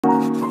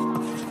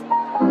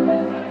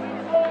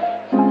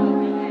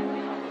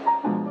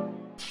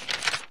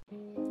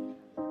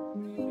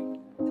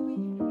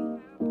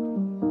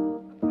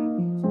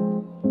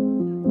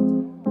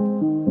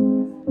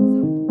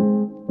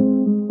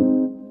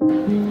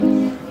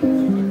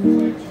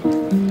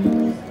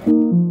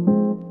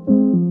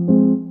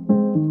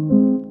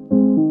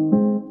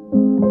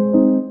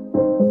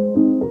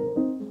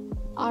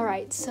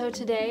So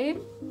today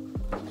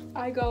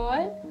I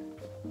got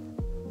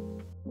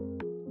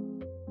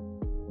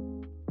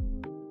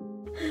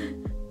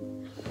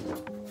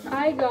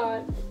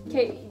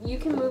okay, you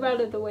can move out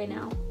of the way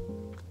now.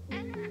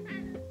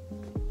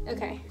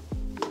 Okay,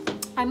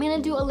 I'm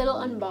gonna do a little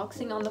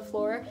unboxing on the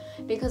floor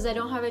because I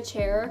don't have a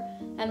chair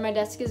and my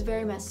desk is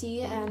very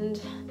messy,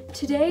 and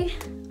today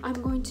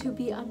I'm going to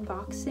be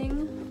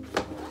unboxing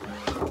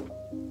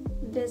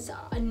this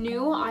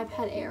new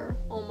iPad Air.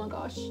 Oh my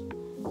gosh.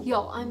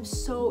 Y'all, I'm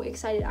so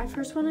excited. I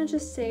first want to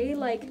just say,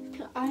 like,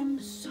 I'm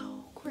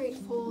so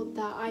grateful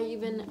that I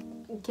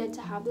even get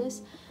to have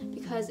this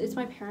because it's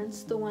my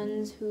parents, the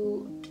ones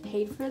who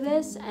paid for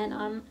this, and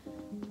I'm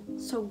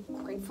so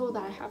grateful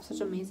that I have such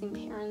amazing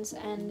parents,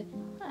 and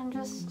I'm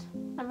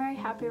very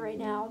happy right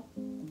now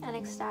and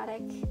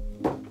ecstatic.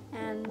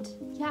 And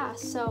yeah,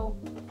 so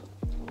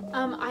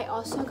I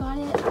also got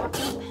an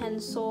Apple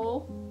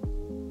Pencil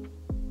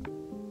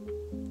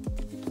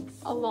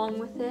along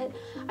with it.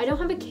 I don't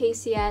have a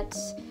case yet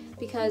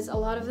because a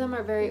lot of them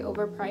are very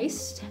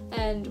overpriced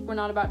and we're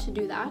not about to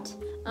do that.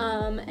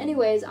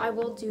 Anyways, I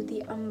will do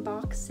the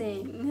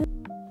unboxing.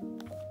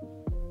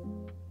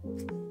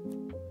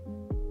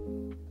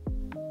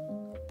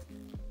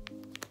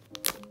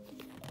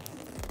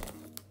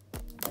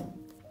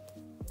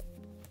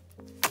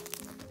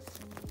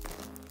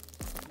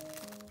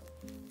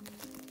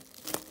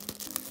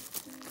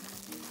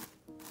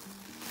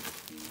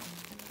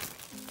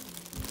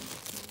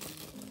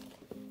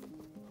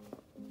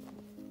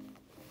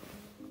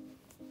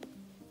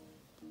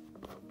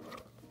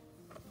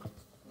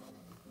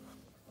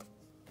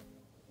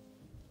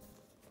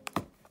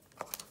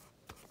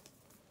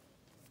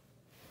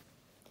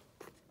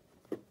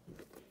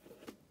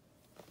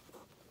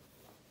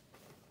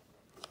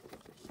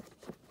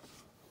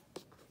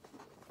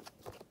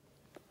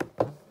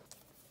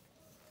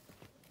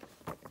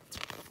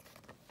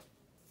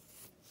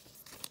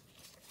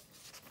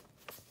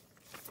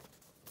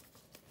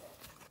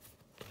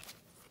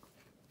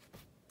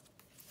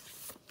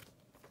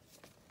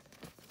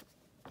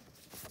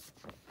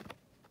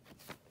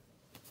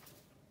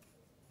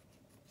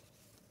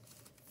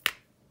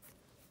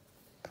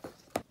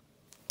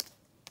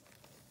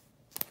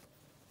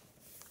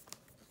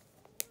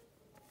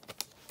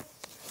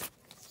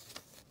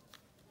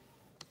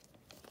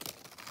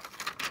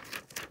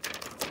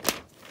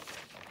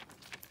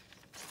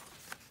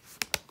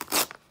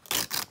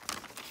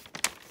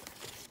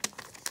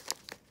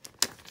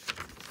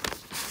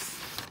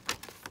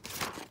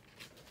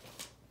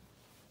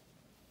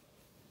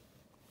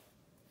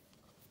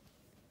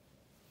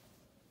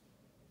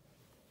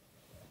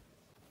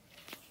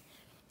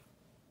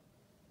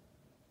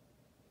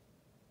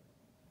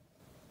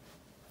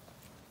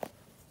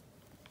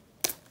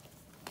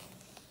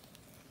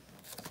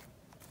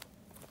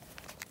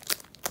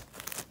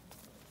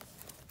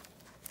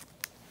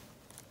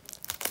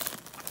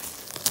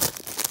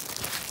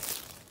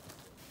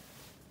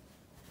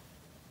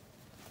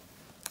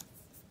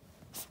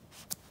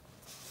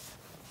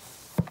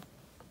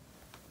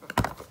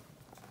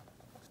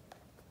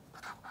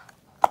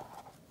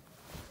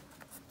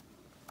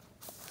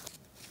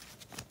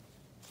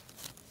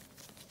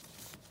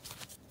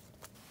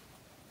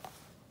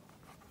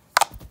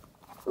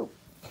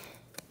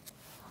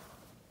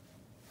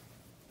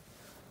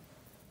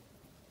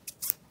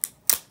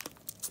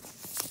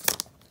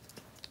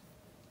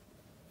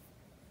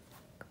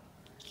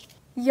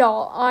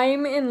 Y'all,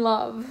 I'm in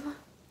love.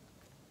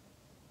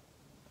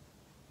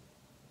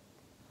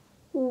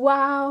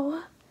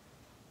 Wow,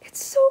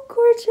 it's so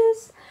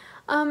gorgeous.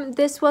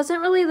 This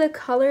wasn't really the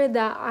color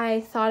that I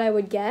thought I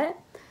would get,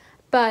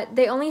 but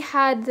they only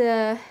had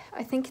the,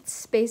 I think it's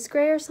space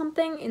gray or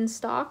something in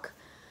stock.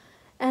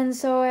 And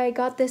so I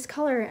got this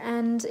color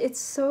and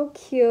it's so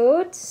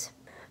cute.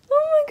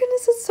 Oh my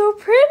goodness, it's so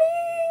pretty.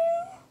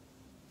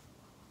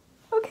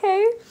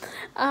 Okay.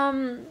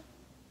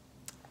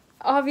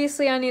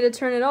 Obviously I need to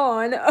turn it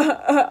on.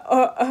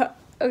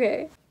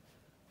 Okay.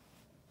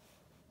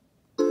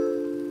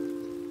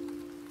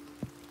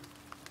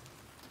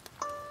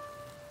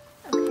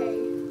 Okay,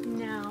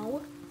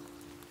 now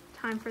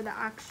time for the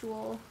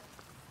actual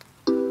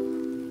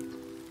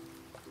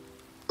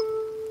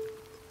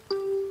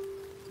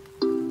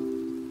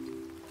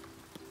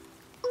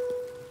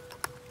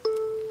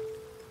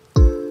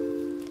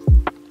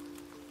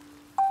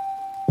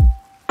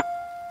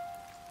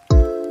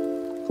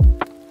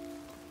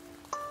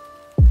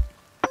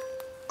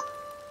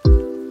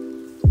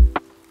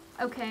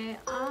okay,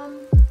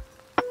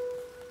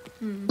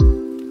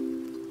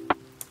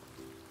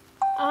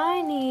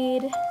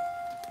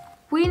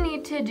 we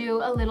need to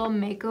do a little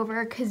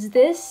makeover because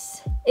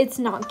this it's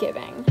not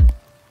giving.